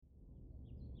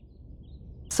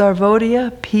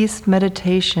Sarvodaya Peace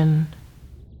Meditation.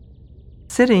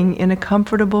 Sitting in a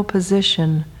comfortable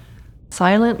position,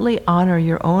 silently honor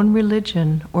your own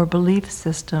religion or belief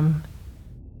system.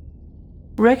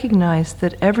 Recognize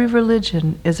that every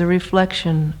religion is a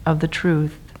reflection of the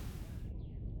truth.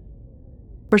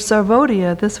 For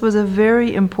Sarvodaya, this was a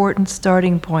very important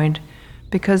starting point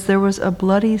because there was a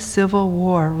bloody civil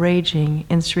war raging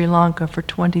in Sri Lanka for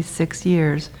 26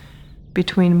 years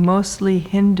between mostly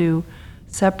Hindu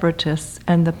separatists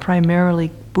and the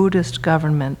primarily Buddhist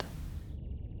government.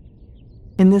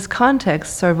 In this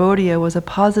context, Sarvodaya was a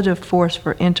positive force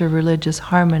for interreligious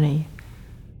harmony.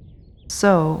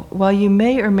 So, while you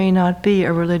may or may not be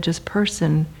a religious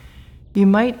person, you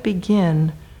might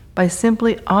begin by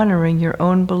simply honoring your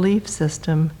own belief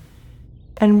system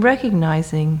and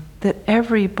recognizing that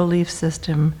every belief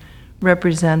system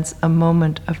represents a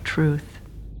moment of truth.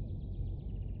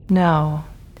 Now,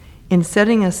 in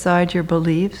setting aside your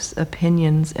beliefs,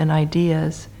 opinions, and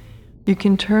ideas, you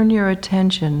can turn your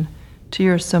attention to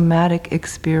your somatic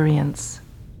experience.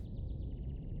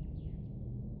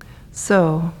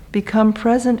 So, become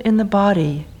present in the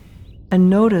body and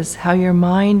notice how your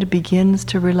mind begins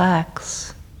to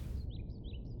relax.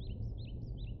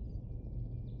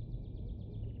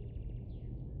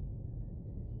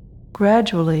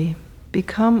 Gradually,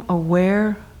 become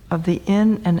aware of the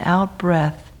in and out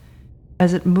breath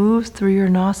as it moves through your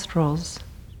nostrils.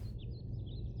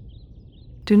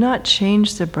 Do not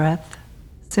change the breath,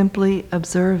 simply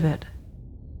observe it.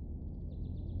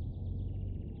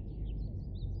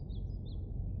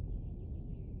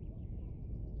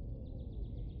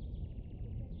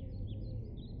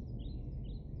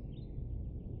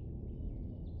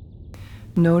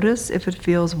 Notice if it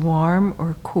feels warm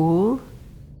or cool.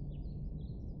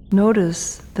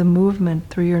 Notice the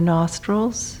movement through your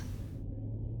nostrils,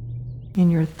 in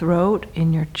your throat,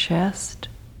 in your chest,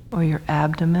 or your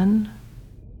abdomen.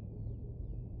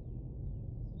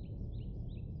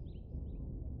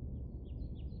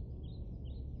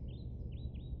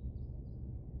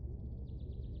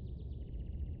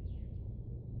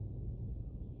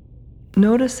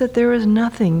 Notice that there is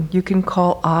nothing you can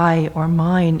call I or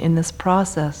mine in this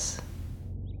process.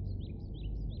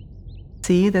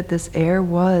 See that this air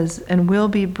was and will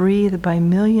be breathed by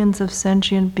millions of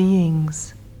sentient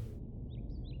beings.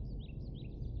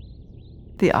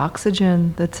 The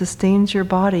oxygen that sustains your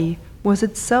body was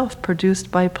itself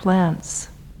produced by plants.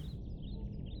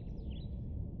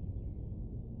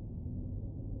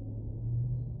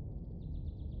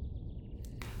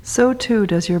 So too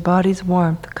does your body's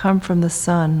warmth come from the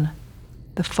sun,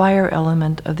 the fire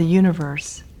element of the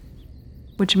universe,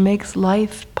 which makes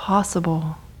life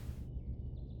possible.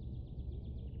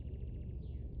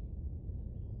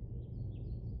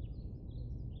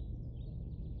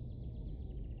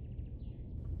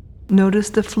 Notice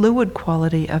the fluid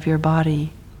quality of your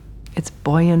body, its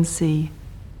buoyancy,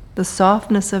 the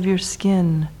softness of your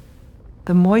skin,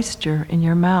 the moisture in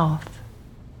your mouth.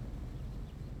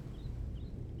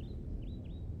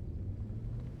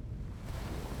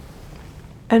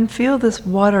 And feel this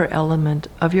water element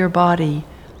of your body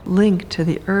linked to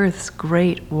the earth's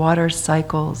great water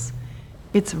cycles,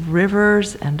 its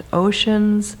rivers and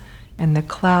oceans, and the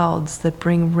clouds that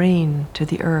bring rain to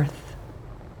the earth.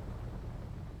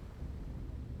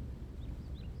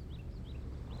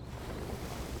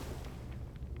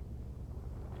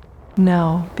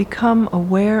 Now become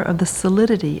aware of the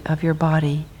solidity of your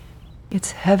body,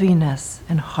 its heaviness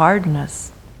and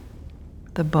hardness,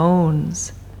 the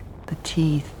bones, the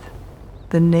teeth,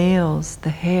 the nails, the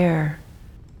hair.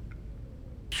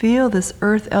 Feel this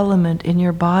earth element in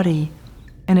your body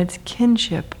and its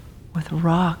kinship with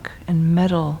rock and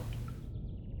metal.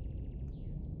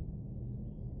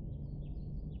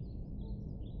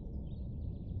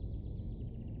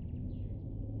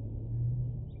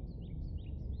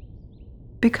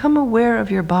 Become aware of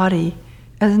your body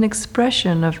as an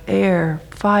expression of air,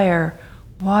 fire,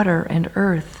 water, and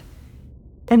earth,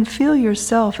 and feel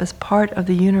yourself as part of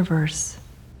the universe.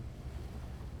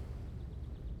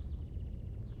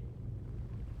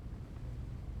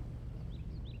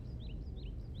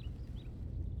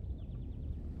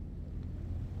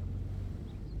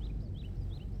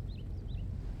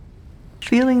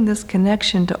 Feeling this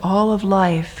connection to all of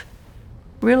life,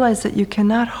 realize that you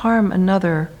cannot harm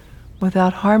another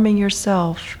without harming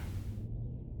yourself.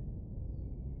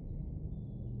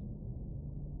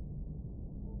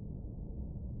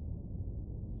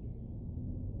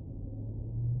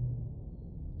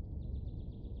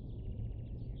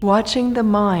 Watching the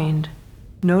mind,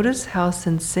 notice how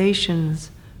sensations,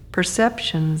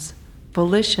 perceptions,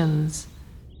 volitions,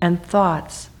 and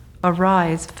thoughts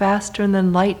arise faster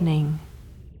than lightning.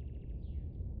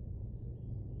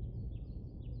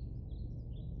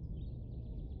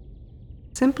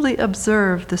 Simply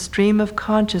observe the stream of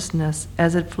consciousness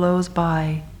as it flows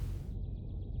by.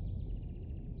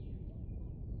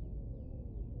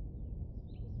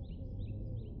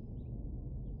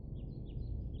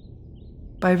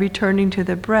 By returning to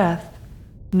the breath,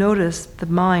 notice the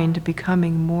mind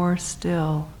becoming more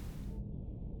still.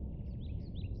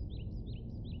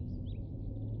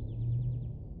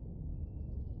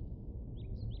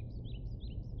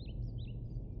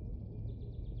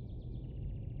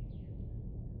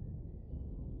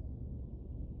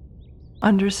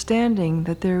 Understanding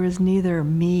that there is neither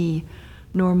me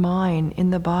nor mine in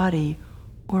the body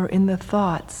or in the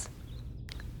thoughts,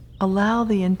 allow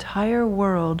the entire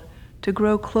world to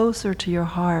grow closer to your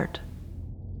heart.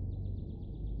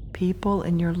 People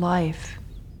in your life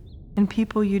and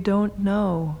people you don't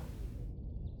know.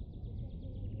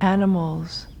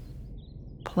 Animals,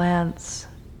 plants,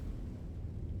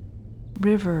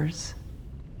 rivers,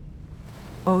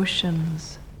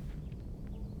 oceans,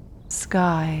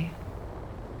 sky,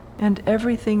 and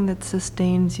everything that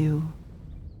sustains you.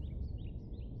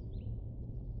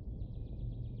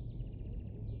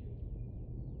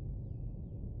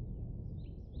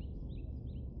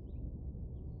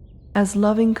 As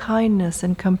loving kindness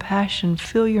and compassion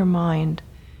fill your mind,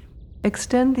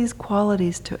 extend these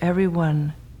qualities to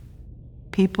everyone,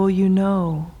 people you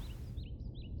know,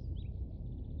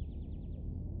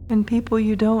 and people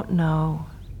you don't know.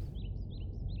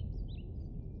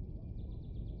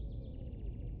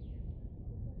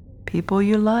 People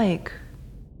you like,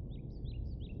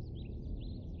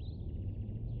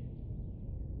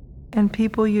 and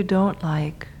people you don't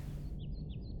like.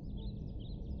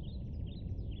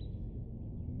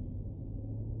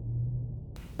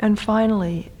 And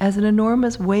finally, as an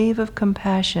enormous wave of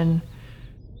compassion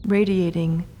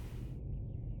radiating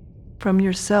from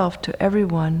yourself to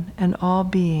everyone and all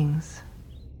beings,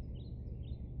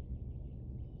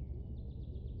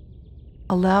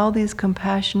 allow these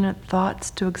compassionate thoughts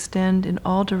to extend in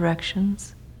all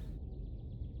directions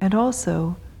and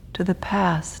also to the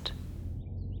past,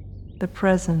 the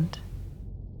present,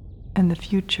 and the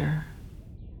future.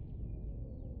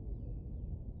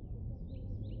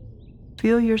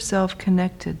 Feel yourself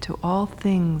connected to all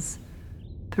things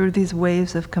through these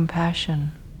waves of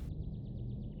compassion.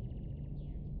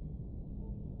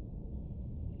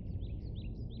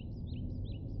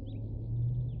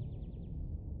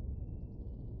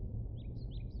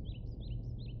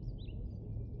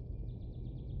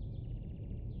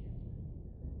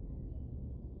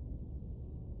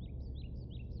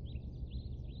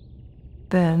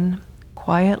 Then,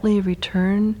 quietly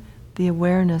return the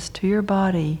awareness to your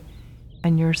body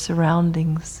and your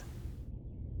surroundings.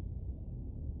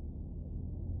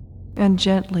 And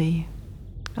gently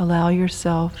allow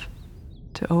yourself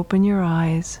to open your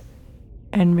eyes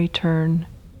and return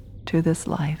to this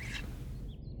life.